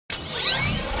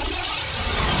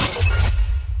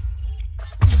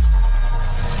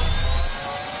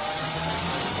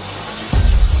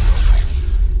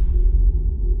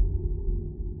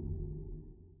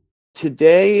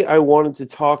Today I wanted to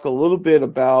talk a little bit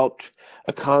about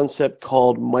a concept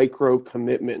called micro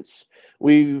commitments.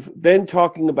 We've been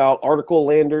talking about article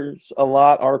landers a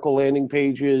lot, article landing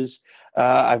pages.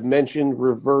 I've mentioned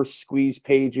reverse squeeze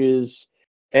pages,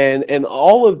 and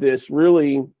all of this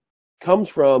really comes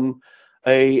from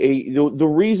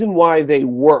the reason why they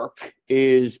work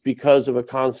is because of a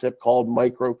concept called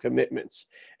micro commitments.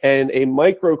 And a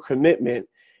micro commitment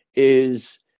is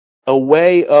a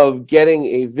way of getting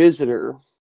a visitor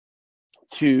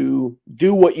to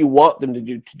do what you want them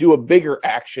to do a bigger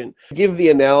action. Give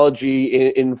the analogy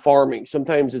in farming.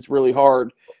 Sometimes it's really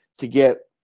hard to get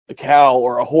a cow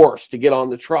or a horse to get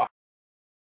on the truck.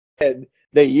 And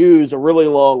they use a really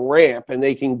long ramp, and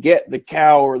they can get the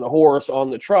cow or the horse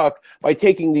on the truck by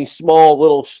taking these small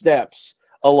little steps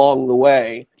along the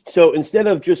way. So instead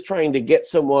of just trying to get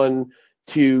someone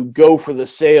to go for the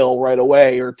sale right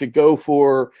away or to go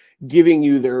for giving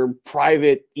you their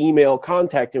private email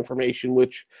contact information,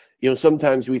 which,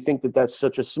 sometimes we think that that's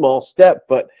such a small step,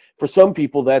 but for some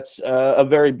people that's a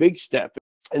very big step.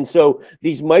 And so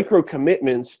these micro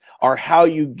commitments are how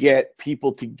you get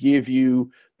people to give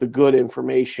you the good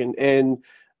information. And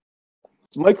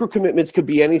micro commitments could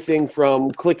be anything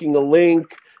from clicking a link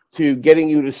to getting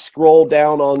you to scroll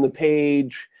down on the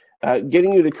page,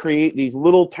 getting you to create these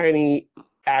little tiny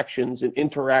actions and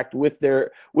interact with the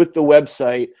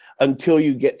website until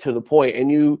you get to the point.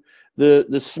 And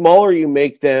the smaller you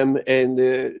make them and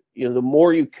the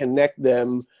more you connect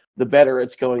them, the better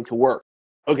it's going to work.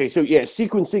 Okay, so yeah,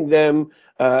 sequencing them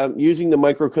using the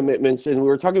micro commitments, and we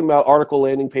were talking about article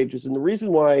landing pages, and the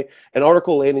reason why an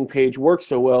article landing page works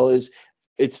so well is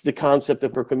it's the concept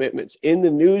of commitments. In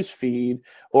the news feed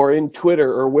or in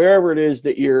Twitter or wherever it is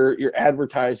that you're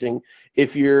advertising,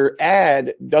 if your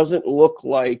ad doesn't look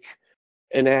like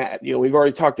an ad, we've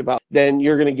already talked about, then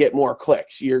you're going to get more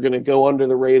clicks. You're going to go under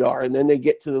the radar, and then they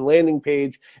get to the landing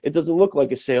page. It doesn't look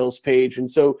like a sales page,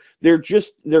 and so they're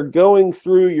going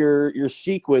through your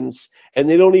sequence, and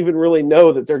they don't even really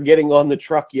know that they're getting on the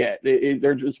truck yet.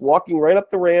 They're just walking right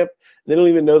up the ramp. They don't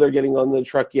even know they're getting on the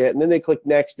truck yet, and then they click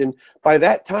next, and by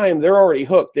that time they're already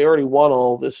hooked. They already want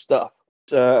all this stuff.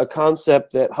 It's a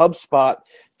concept that HubSpot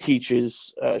teaches.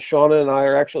 Shauna and I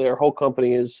are actually, our whole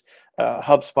company is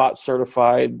HubSpot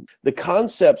certified. The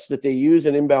concepts that they use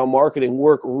in inbound marketing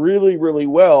work really, really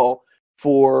well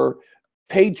for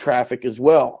paid traffic as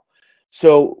well.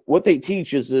 So what they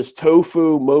teach is this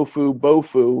Tofu, Mofu,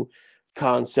 Bofu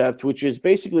concept, which is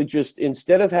basically just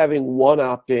instead of having one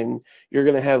opt-in, you're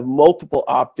going to have multiple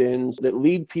opt-ins that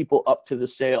lead people up to the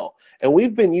sale. And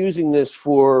we've been using this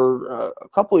for a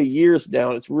couple of years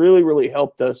now. It's really, really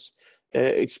helped us,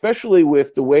 especially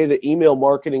with the way that email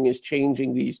marketing is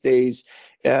changing these days.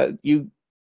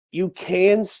 You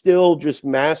can still just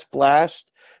mass blast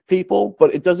people,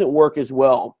 but it doesn't work as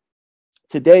well.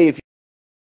 Today, if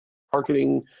you're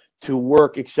marketing to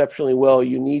work exceptionally well,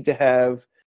 you need to have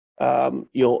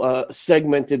a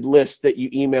segmented list that you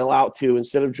email out to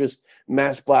instead of just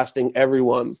mass blasting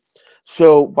everyone.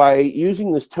 So by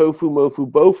using this Tofu, Mofu,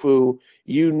 Bofu,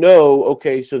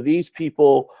 okay, so these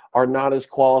people are not as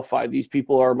qualified. These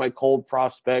people are my cold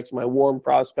prospects, my warm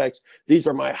prospects. These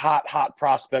are my hot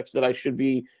prospects that I should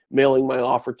be mailing my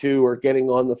offer to or getting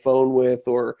on the phone with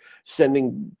or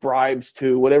sending bribes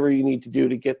to, whatever you need to do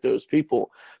to get those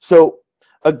people. So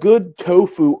a good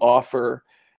Tofu offer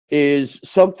is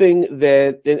something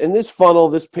that, in this funnel,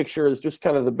 this picture is just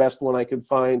kind of the best one I could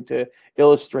find to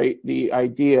illustrate the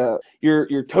idea.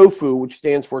 Your Tofu, which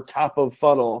stands for top of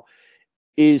funnel,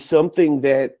 is something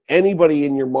that anybody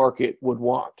in your market would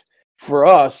want. For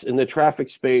us, in the traffic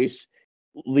space,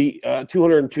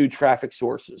 202 traffic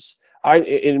sources.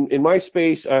 In my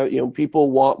space,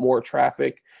 people want more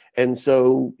traffic. And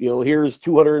so, here's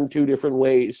 202 different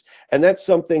ways. And that's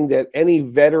something that any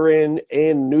veteran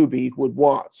and newbie would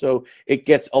want. So it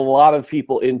gets a lot of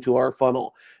people into our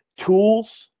funnel. Tools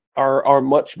are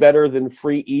much better than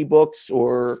free ebooks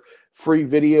or free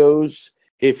videos.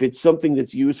 If it's something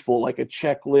that's useful, like a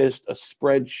checklist, a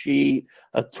spreadsheet,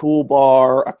 a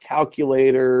toolbar, a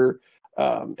calculator,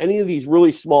 any of these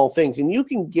really small things. And you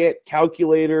can get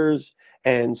calculators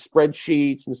and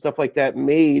spreadsheets and stuff like that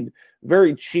made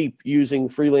very cheap using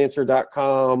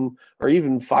freelancer.com or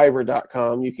even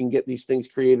fiverr.com. You can get these things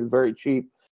created very cheap.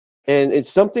 And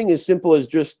it's something as simple as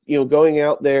just, going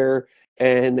out there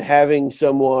and having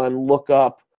someone look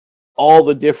up all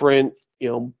the different,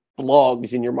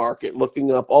 blogs in your market,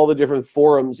 looking up all the different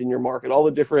forums in your market, all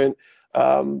the different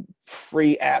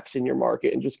free apps in your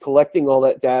market, and just collecting all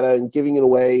that data and giving it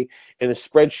away in a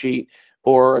spreadsheet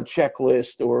or a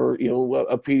checklist or,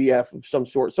 a PDF of some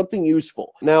sort, something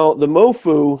useful. Now, the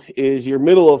Mofu is your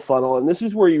middle of funnel, and this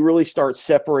is where you really start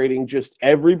separating just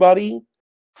everybody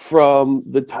from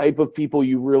the type of people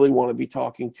you really want to be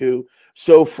talking to.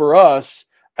 So for us,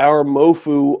 our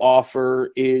Mofu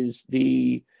offer is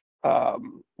the, how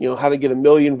to get 1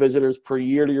 million visitors per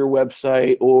year to your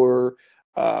website, or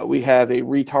we have a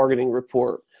retargeting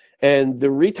report. And the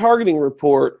retargeting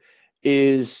report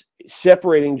is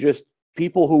separating just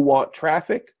people who want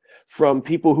traffic from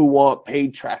people who want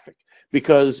paid traffic,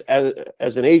 because as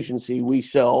an agency, we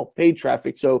sell paid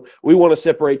traffic. So we want to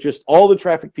separate just all the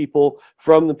traffic people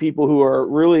from the people who are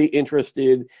really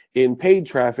interested in paid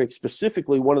traffic,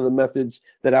 specifically one of the methods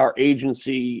that our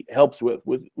agency helps with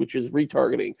which is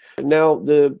retargeting. Now,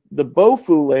 the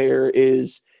Bofu layer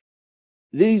is,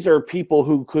 these are people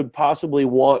who could possibly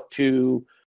want to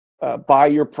buy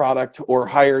your product or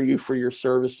hire you for your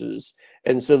services.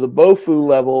 And so the Bofu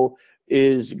level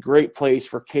is a great place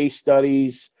for case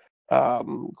studies,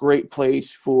 great place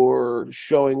for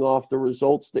showing off the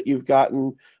results that you've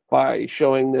gotten by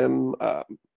showing them,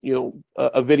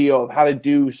 a video of how to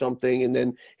do something, and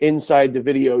then inside the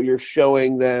video you're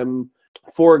showing them.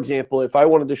 For example, if I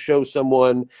wanted to show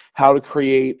someone how to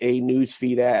create a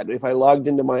newsfeed ad, if I logged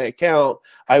into my account,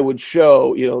 I would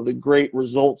show, the great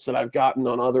results that I've gotten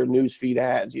on other newsfeed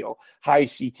ads, high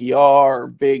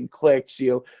CTR, big clicks,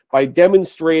 by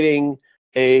demonstrating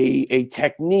a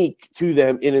technique to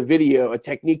them in a video, a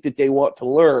technique that they want to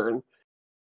learn,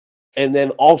 and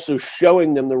then also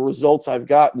showing them the results I've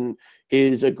gotten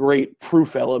is a great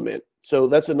proof element. So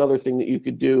that's another thing that you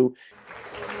could do.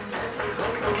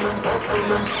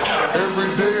 Every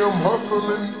day I'm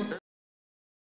hustling.